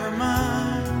forever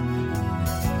mine.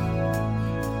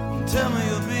 And tell me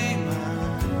you'll be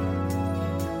mine,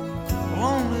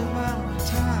 only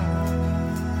Valentine.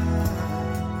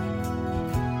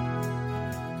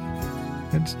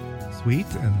 It's sweet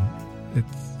and it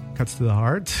cuts to the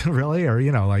heart, really, or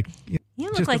like You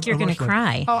look just like you're going to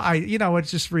emotionally. cry. Oh,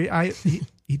 it's just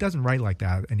he doesn't write like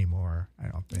that anymore. I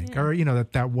don't think, or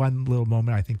that one little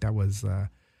moment. I think that was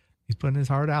he's putting his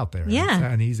heart out there. Yeah.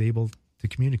 and he's able to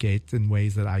communicate in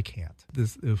ways that I can't.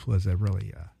 This was a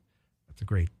really it's a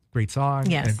great song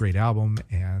Yes. and a great album,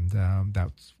 and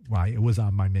that's why it was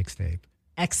on my mixtape.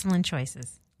 Excellent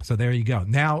choices. So there you go.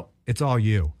 Now it's all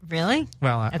you. Really?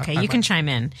 Well, okay, you can chime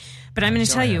in, but I'm going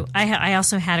to tell you, I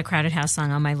also had a Crowded House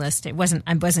song on my list. I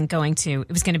wasn't going to.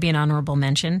 It was going to be an honorable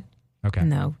mention. Okay.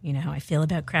 No, you know how I feel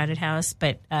about Crowded House,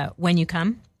 but When You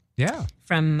Come. Yeah.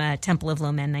 From Temple of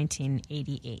Low Men,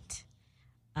 1988.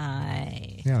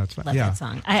 That's fine. Love that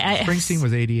song. Springsteen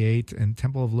was 88, and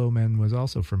Temple of Low Men was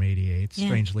also from 88. Yeah.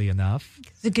 Strangely enough,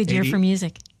 It's a good year for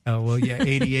music. Oh well, yeah.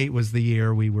 88 was the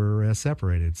year we were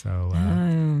separated. So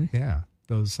yeah,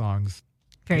 those songs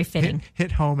very fitting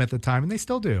hit home at the time, and they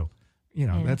still do.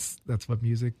 That's what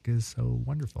music is so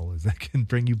wonderful, is that can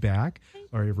bring you back,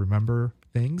 or you remember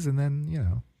things, and then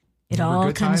it remember all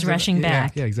good comes times. rushing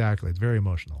back. Yeah, exactly. It's very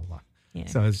emotional. Yeah.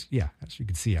 So as you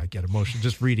can see, I get emotional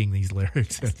just reading these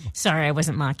lyrics. Sorry, I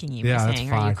wasn't mocking you. Yeah, By saying,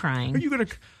 that's fine. Are you crying? Are you gonna?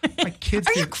 My kids.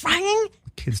 Are you crying?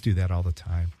 Kids do that all the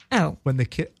time. Oh, when the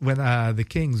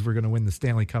Kings were going to win the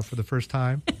Stanley Cup for the first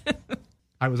time,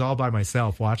 I was all by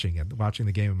myself watching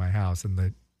the game in my house, and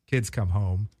the kids come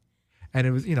home, and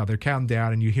it was they're counting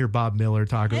down, and you hear Bob Miller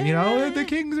talking, the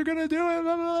Kings are going to do it,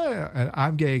 blah, blah, blah. And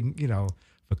I'm getting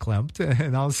verklempt,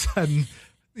 and all of a sudden,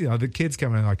 the kids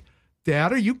come in like,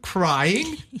 Dad, are you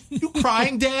crying? You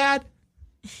crying, Dad?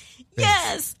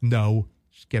 Yes. No,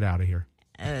 just get out of here.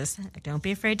 Don't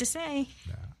be afraid to say.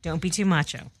 No. Don't be too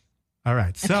macho. All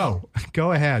right. So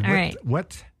go ahead. All right.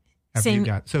 What have you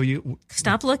got? So you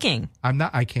stop looking.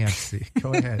 I can't see.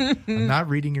 Go ahead. I'm not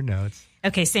reading your notes.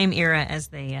 Okay. Same era as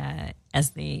the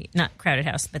not Crowded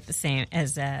House, but the same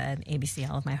as ABC.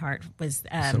 All of My Heart was.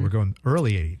 So we're going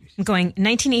early 80s. I'm going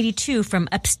 1982 from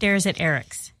Upstairs at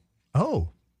Eric's. Oh,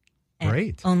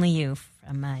 great. Only You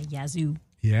from Yazoo.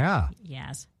 Yeah.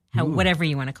 Yaz. Whatever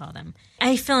you want to call them.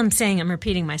 I feel I'm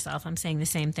repeating myself. I'm saying the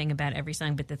same thing about every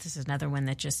song, but this is another one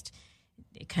that just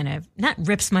kind of not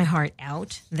rips my heart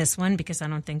out, this one, because I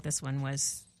don't think this one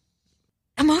was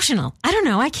emotional. I don't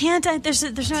know. I can't.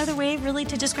 There's no other way really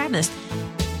to describe this.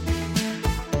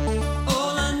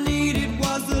 All I needed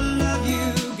was the love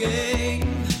you gave.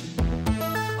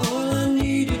 All I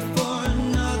needed for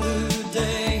another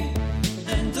day.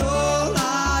 And all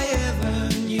I ever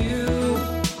knew.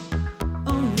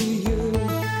 Only you.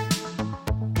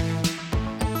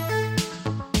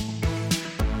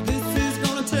 This is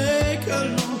gonna take a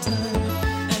long time.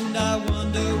 And I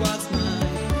wonder what's mine.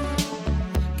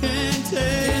 Can't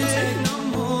take no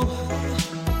more.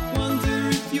 Wonder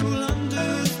if you'll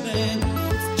understand.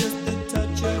 It's just the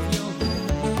touch of your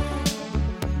hand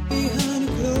behind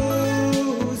a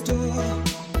closed door.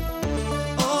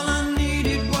 All I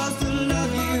needed was the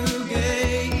love you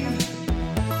gave.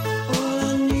 All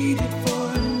I needed for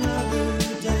another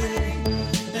day.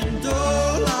 And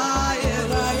all I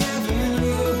ever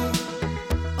knew.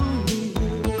 Only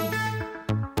you.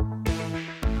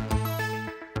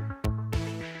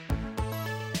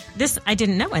 This, I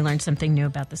didn't know. I learned something new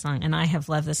about the song, and I have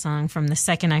loved the song from the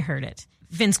second I heard it.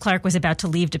 Vince Clarke was about to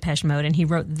leave Depeche Mode, and he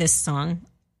wrote this song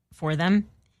for them.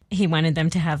 He wanted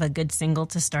them to have a good single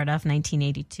to start off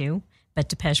 1982, but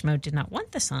Depeche Mode did not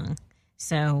want the song.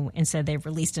 So instead, they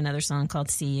released another song called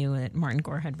See You that Martin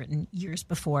Gore had written years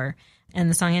before,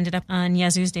 and the song ended up on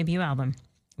Yazoo's debut album,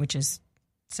 which is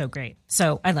so great.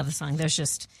 So I love the song. There's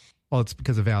just... Well, it's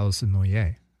because of Alison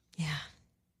Moyet. Yeah.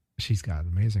 She's got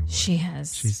an amazing voice. She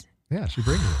has. She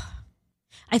brings it.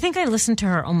 I think I listen to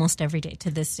her almost every day to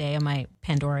this day on my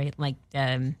Pandora, like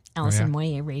Alison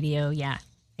Moyet radio. Yeah,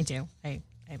 I do. I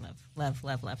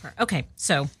love her. Okay,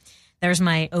 so there's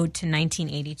my ode to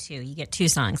 1982. You get 2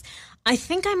 songs. I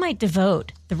think I might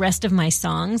devote the rest of my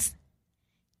songs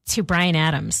to Bryan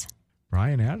Adams.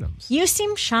 Bryan Adams. You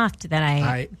seem shocked that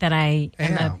I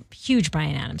am a huge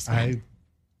Bryan Adams fan. I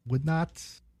would not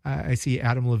I see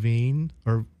Adam Levine,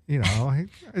 or, it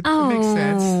makes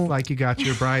sense. Like, you got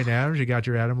your Bryan Adams, you got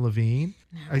your Adam Levine.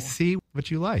 No. I see what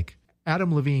you like.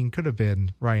 Adam Levine could have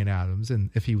been Bryan Adams,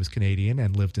 and if he was Canadian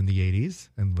and lived in the 80s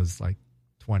and was like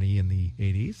 20 in the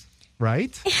 80s,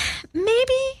 right?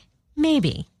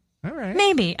 Maybe. All right.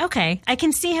 Maybe. Okay. I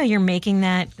can see how you're making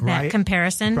that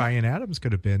comparison. Bryan Adams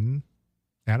could have been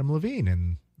Adam Levine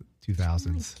in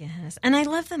 2000s. Yes. And I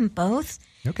love them both.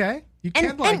 Okay. You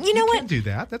can do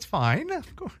that. That's fine.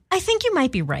 I think you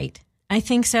might be right. I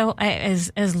think so.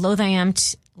 As loath I am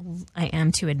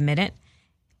to admit it,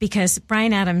 because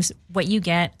Bryan Adams, what you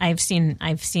get, I've seen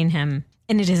him,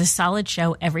 and it is a solid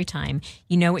show every time.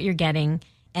 You know what you're getting,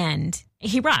 and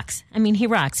he rocks. I mean, he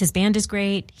rocks. His band is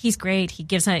great. He's great. He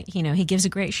gives a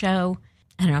great show.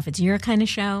 I don't know if it's your kind of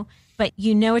show, but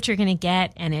you know what you're going to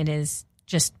get, and it is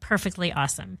just perfectly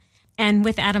awesome. And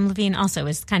with Adam Levine also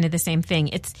is kind of the same thing.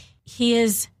 He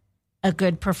is a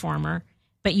good performer,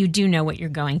 but you do know what you're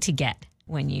going to get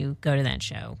when you go to that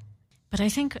show. But I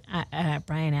think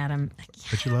Bryan Adams.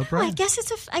 But you love Bryan. I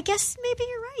guess maybe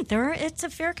you're right. It's a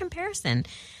fair comparison.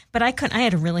 But I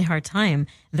had a really hard time.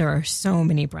 There are so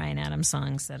many Bryan Adams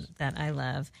songs that I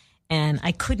love, and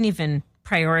I couldn't even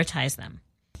prioritize them.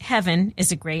 Heaven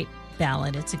is a great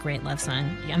ballad. It's a great love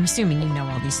song. I'm assuming you know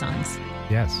all these songs.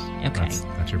 Yes. Okay.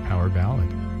 That's your power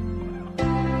ballad.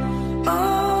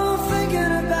 Oh, thinking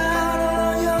about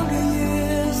our younger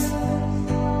years,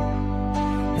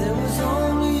 there was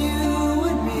only you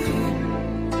and me.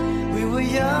 We were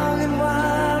young and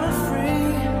wild and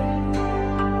free.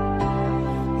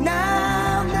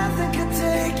 Now nothing can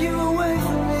take you away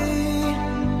from me.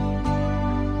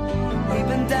 We've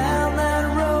been down that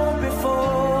road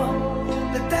before,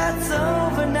 but that's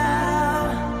over now.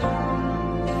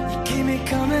 You keep me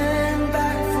coming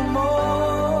back for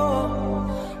more.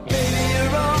 Baby,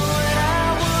 you're all that I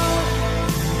want.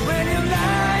 When you're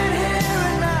lying here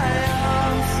in my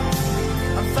arms,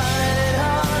 I find it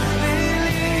hard to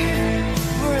believe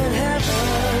we're in heaven.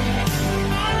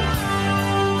 And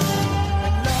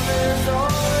love is all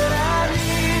that I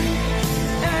need,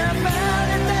 and I found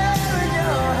it there in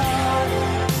your heart.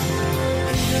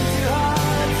 Isn't too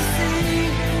hard to see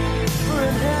we're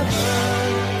in heaven.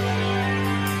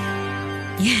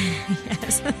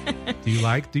 Yes.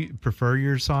 Do you prefer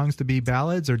your songs to be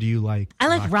ballads, or do you like I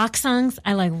like rock songs.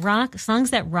 I like rock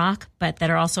songs that rock, but that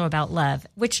are also about love,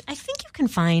 which I think you can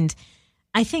find.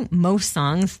 I think most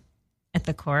songs at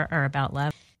the core are about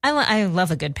love. I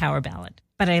love a good power ballad,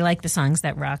 but I like the songs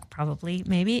that rock probably,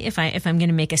 maybe. If I'm going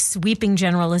to make a sweeping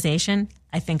generalization,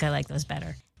 I think I like those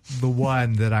better. The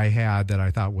one that I had that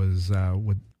I thought was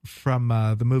from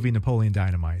the movie Napoleon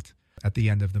Dynamite. At the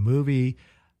end of the movie,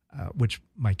 which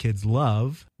my kids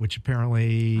love, which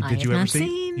apparently, did you ever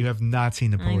see? You have not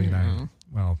seen Napoleon Dynamite.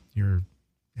 Well, you've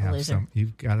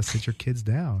got to sit your kids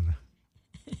down.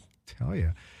 Tell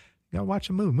you. You got to watch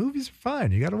a movie. Movies are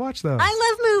fun. You got to watch those. I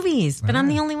love movies, but I'm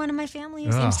the only one in my family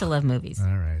who seems to love movies. All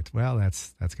right. Well,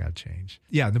 that's got to change.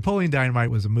 Yeah, Napoleon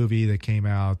Dynamite was a movie that came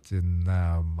out in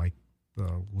like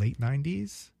the late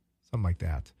 90s, something like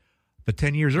that. But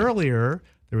 10 years earlier,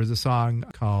 there was a song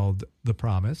called The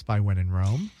Promise by When in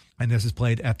Rome. And this is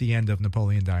played at the end of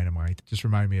Napoleon Dynamite. Just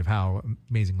reminded me of how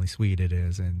amazingly sweet it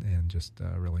is and just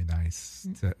really nice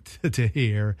to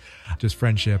hear. Just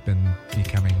friendship and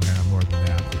becoming more than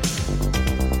that.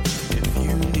 If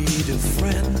you need a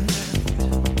friend,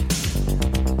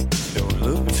 don't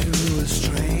look to a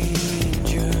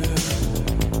stranger.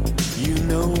 You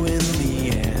know in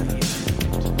the end,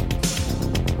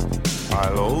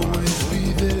 I'll always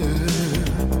be there.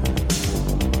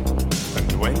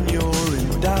 And when you're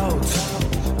in doubt,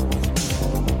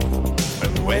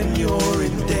 and when you're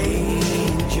in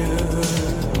danger,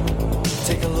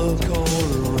 take a look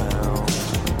all around,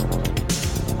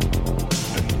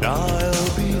 and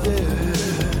I'll be there.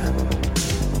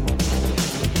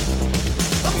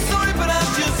 I'm sorry, but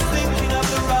I'm just thinking of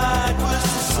the right words to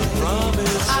say. I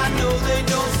promise. I know they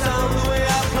don't sound the way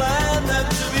I planned them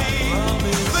to be.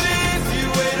 Promise. But if you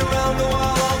wait around a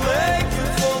while, I'll make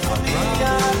you fall for me.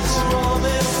 I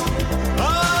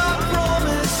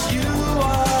promise you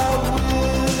I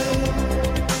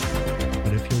will.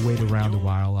 But if you'll wait around a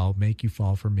while, I'll make you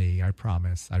fall for me. I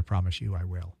promise you I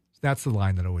will. That's the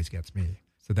line that always gets me.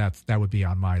 So that would be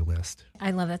on my list.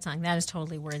 I love that song. That is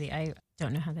totally worthy. I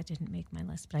don't know how that didn't make my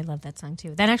list, but I love that song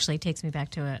too. That actually takes me back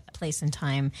to a place and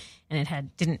time, and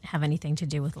it didn't have anything to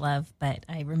do with love, but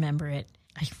I remember it.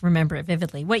 I remember it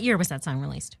vividly. What year was that song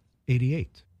released?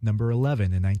 88, number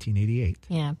 11 in 1988.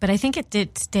 Yeah, but I think it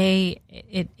did stay.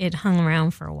 It hung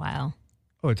around for a while.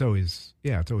 Oh, it's always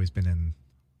been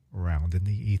around in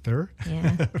the ether.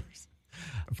 Yeah.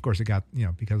 Of course, it got,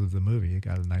 because of the movie, it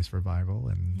got a nice revival.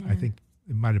 And I think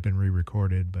it might have been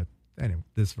re-recorded. But anyway,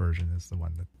 this version is the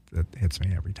one that hits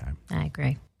me every time. I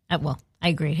agree. Well, I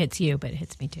agree. It hits you, but it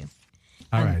hits me too.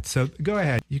 All right. So go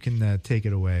ahead. You can take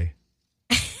it away.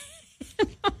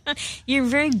 You're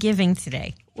very giving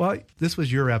today. Well, this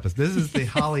was your episode. This is the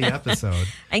Holly episode.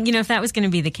 And, if that was going to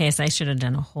be the case, I should have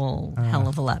done a whole hell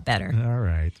of a lot better. All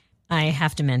right. I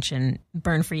have to mention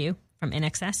Burn For You from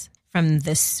INXS, from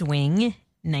The Swing,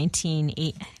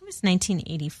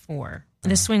 1984.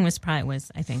 The Swing was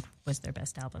their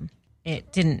best album.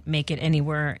 It didn't make it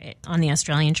anywhere on the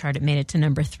Australian chart. It made it to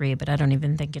number 3, but I don't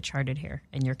even think it charted here.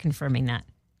 And you're confirming that.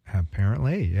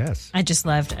 Apparently, yes. I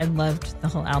loved the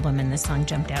whole album, and this song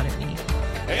jumped out at me.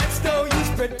 It's no use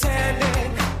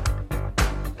pretending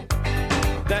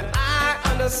that I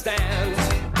understand.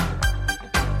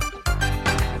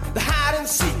 The hide and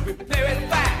seek, we play with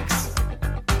facts.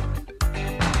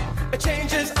 It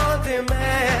changes on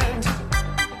demand. Tip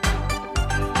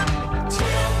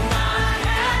my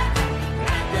hat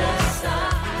at the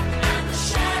sun, and the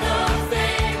shadows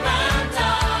they run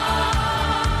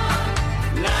dark.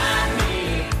 Like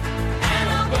me, and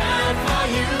I'll burn for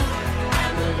you,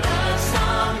 and the love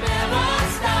song never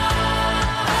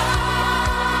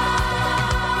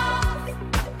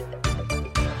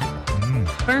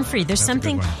stops. Burn Free. There's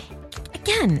something.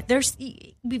 Again,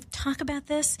 we talk about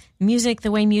this music,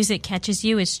 the way music catches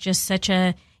you. It's just such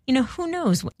a, who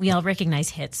knows? We all recognize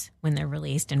hits when they're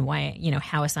released and why,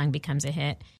 how a song becomes a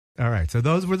hit. All right. So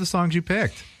those were the songs you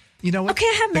picked. You know what? Okay,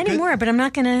 I have many more, but I'm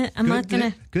not going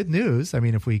to. Good news. I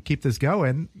mean, if we keep this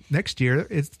going, next year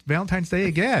it's Valentine's Day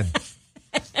again.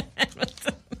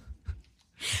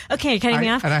 Okay, you're cutting me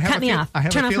off? Cut me off.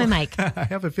 Turn off my mic. I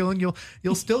have a feeling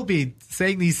you'll still be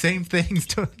saying these same things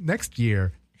next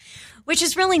year. Which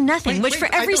is really nothing. For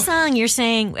every song I'm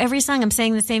saying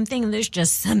the same thing. And there's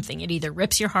just something. It either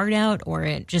rips your heart out or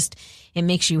it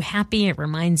makes you happy. It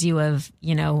reminds you of,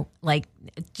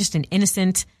 just an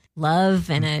innocent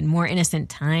love and a more innocent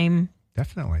time.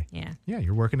 Definitely. Yeah. Yeah,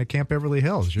 you're working at Camp Beverly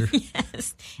Hills.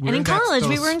 Yes. And in college,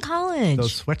 we were in college.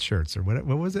 Those sweatshirts, or what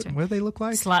was it? What did they look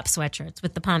like? Slop sweatshirts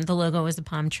with the logo was a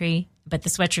palm tree, but the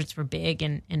sweatshirts were big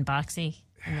and boxy.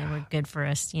 And they were good for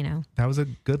us, That was a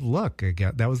good look.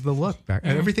 That was the look back.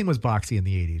 Yeah. Everything was boxy in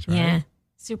the 80s, right? Yeah,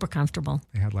 super comfortable.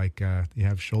 They had you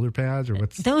have shoulder pads or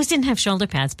what's? Those didn't have shoulder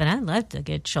pads, but I loved a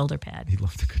good shoulder pad. He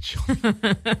loved a good shoulder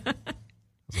pad. It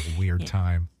was a weird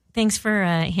time. Thanks for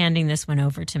handing this one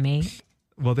over to me.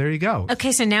 Well, there you go.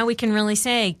 Okay, so now we can really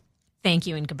say thank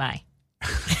you and goodbye.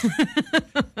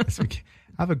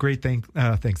 Have a great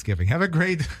Thanksgiving. Have a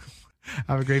great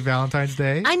Valentine's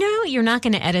Day. I know you're not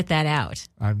going to edit that out.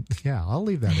 I'll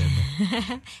leave that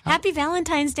in. Happy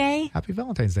Valentine's Day. Happy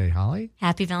Valentine's Day, Holly.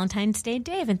 Happy Valentine's Day,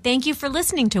 Dave. And thank you for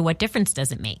listening to What Difference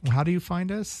Does It Make? How do you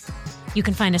find us? You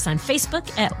can find us on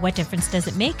Facebook at What Difference Does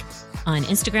It Make? On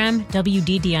Instagram,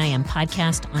 WDDIM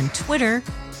Podcast. On Twitter,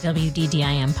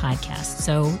 WDDIM Podcast.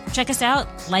 So check us out,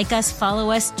 like us, follow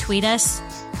us, tweet us.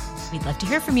 We'd love to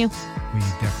hear from you. We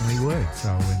definitely would. So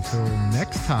until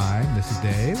next time, this is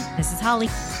Dave. This is Holly.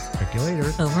 Check you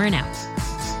later. Over and out.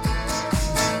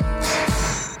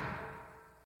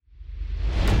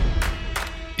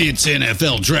 It's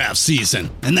NFL draft season,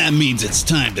 and that means it's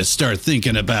time to start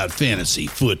thinking about fantasy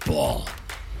football.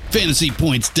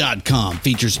 FantasyPoints.com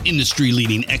features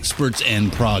industry-leading experts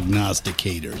and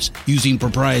prognosticators using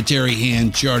proprietary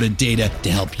hand-charted data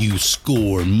to help you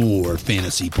score more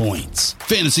fantasy points.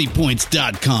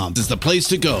 FantasyPoints.com is the place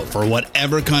to go for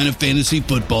whatever kind of fantasy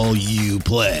football you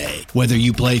play. Whether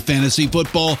you play fantasy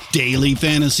football, daily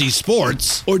fantasy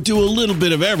sports, or do a little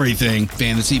bit of everything,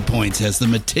 Fantasy Points has the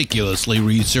meticulously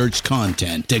researched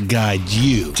content to guide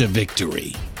you to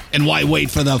victory. And why wait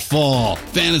for the fall?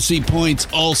 Fantasy Points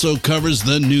also covers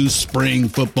the new spring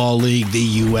football league,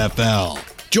 the UFL.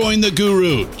 Join the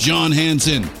guru, John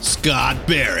Hansen, Scott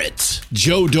Barrett,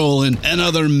 Joe Dolan, and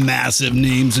other massive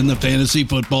names in the fantasy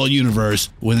football universe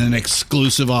with an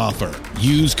exclusive offer.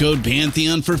 Use code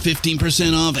Pantheon for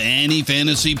 15% off any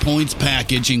Fantasy Points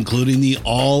package, including the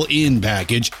all-in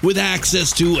package, with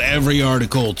access to every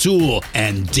article, tool,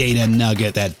 and data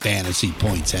nugget that Fantasy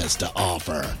Points has to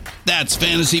offer. That's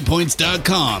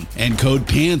FantasyPoints.com and code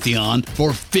Pantheon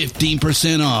for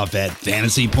 15% off at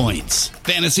Fantasy Points.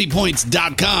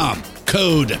 FantasyPoints.com,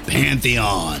 code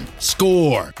Pantheon.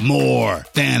 Score more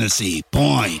fantasy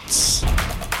points.